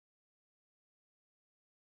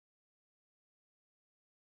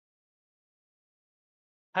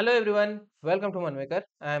Hello everyone, welcome to Manmaker.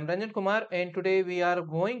 I am Ranjan Kumar and today we are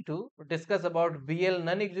going to discuss about BL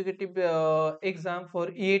non-executive exam for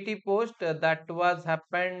EAT post that was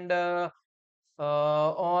happened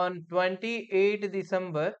on 28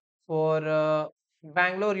 December for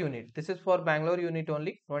Bangalore unit. This is for Bangalore unit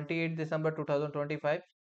only, 28 December 2025.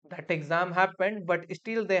 That exam happened, but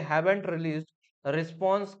still they haven't released a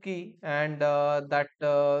response key and that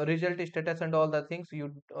result status and all the things.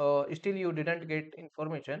 You still you didn't get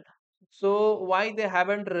information. So why they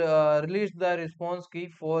haven't released the response key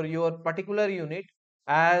for your particular unit?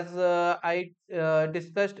 As I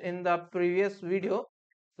discussed in the previous video,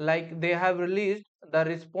 like they have released the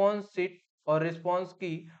response sheet or response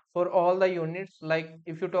key for all the units. Like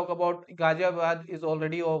if you talk about Ghaziabad is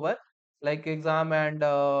already over, like exam and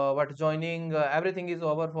what joining everything is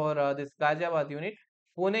over for this Ghaziabad unit.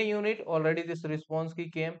 Pune unit already this response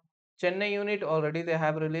key came. Chennai unit already they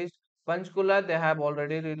have released. Panchkula they have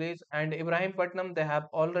already released, and Ibrahimpatnam they have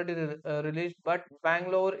already released, but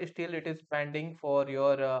Bangalore still it is pending for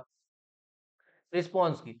your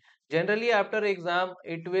response key. Generally after exam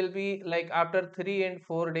it will be like after 3 and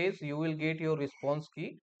 4 days you will get your response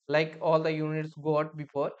key, like all the units got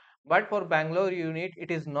before. But for Bangalore unit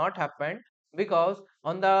it is not happened, because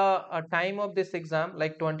on the time of this exam,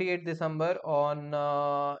 like 28 December on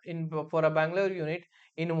in for a Bangalore unit,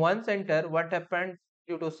 in one center what happened,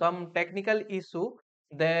 due to some technical issue,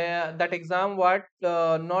 that exam was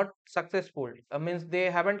not successful. Means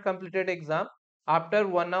they haven't completed exam after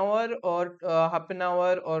 1 hour or half an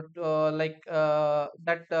hour, or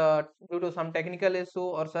that due to some technical issue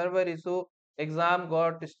or server issue, exam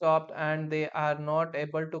got stopped and they are not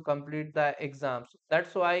able to complete the exams.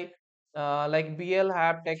 That's why like BL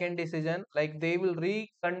have taken decision, like they will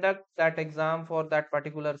reconduct that exam for that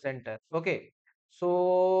particular center. Okay,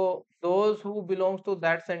 so those who belongs to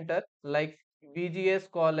that center, like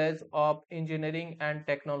BGS College of Engineering and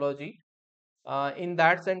Technology, in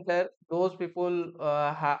that center those people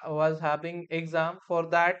was having exam. For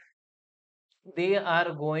that they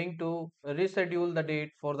are going to reschedule the date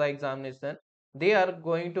for the examination. They are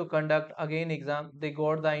going to conduct again exam. They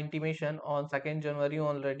got the intimation on 2nd January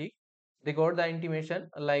already. They got the intimation,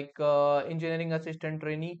 like engineering assistant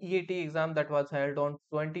trainee EAT exam that was held on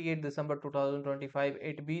 28 December 2025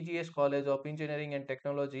 at BGS College of Engineering and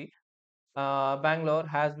Technology, Bangalore,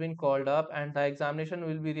 has been called up, and the examination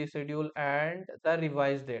will be rescheduled and the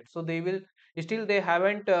revised date. So they will still they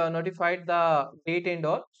haven't notified the date and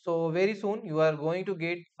all. So very soon you are going to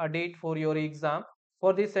get a date for your exam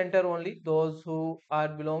for this center only. Those who are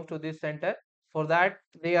belongs to this center, for that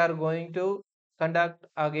they are going to conduct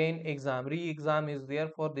again exam. Re-exam is there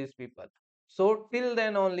for these people. So till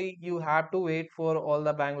then only you have to wait for all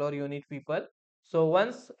the Bangalore unit people. So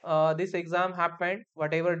once this exam happened,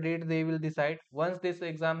 whatever date they will decide, once this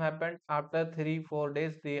exam happened, after 3 4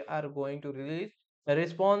 days, they are going to release a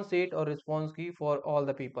response sheet or response key for all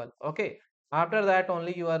the people. Okay. After that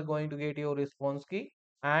only you are going to get your response key,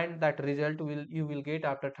 and that result will you will get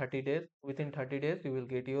after 30 days. Within 30 days you will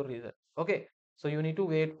get your result. Okay. So you need to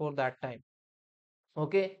wait for that time.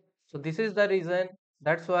 Okay, so this is the reason.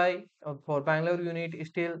 That's why for Bangalore unit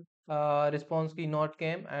still response key not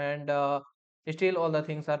came, and still all the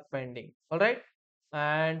things are pending. All right.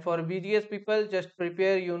 And for BGS people, just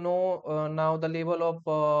prepare, now the level of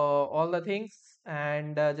all the things,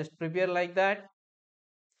 and just prepare like that.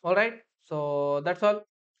 All right. So that's all.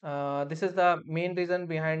 This is the main reason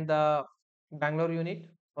behind the Bangalore unit.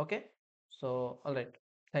 Okay. So all right.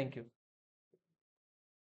 Thank you.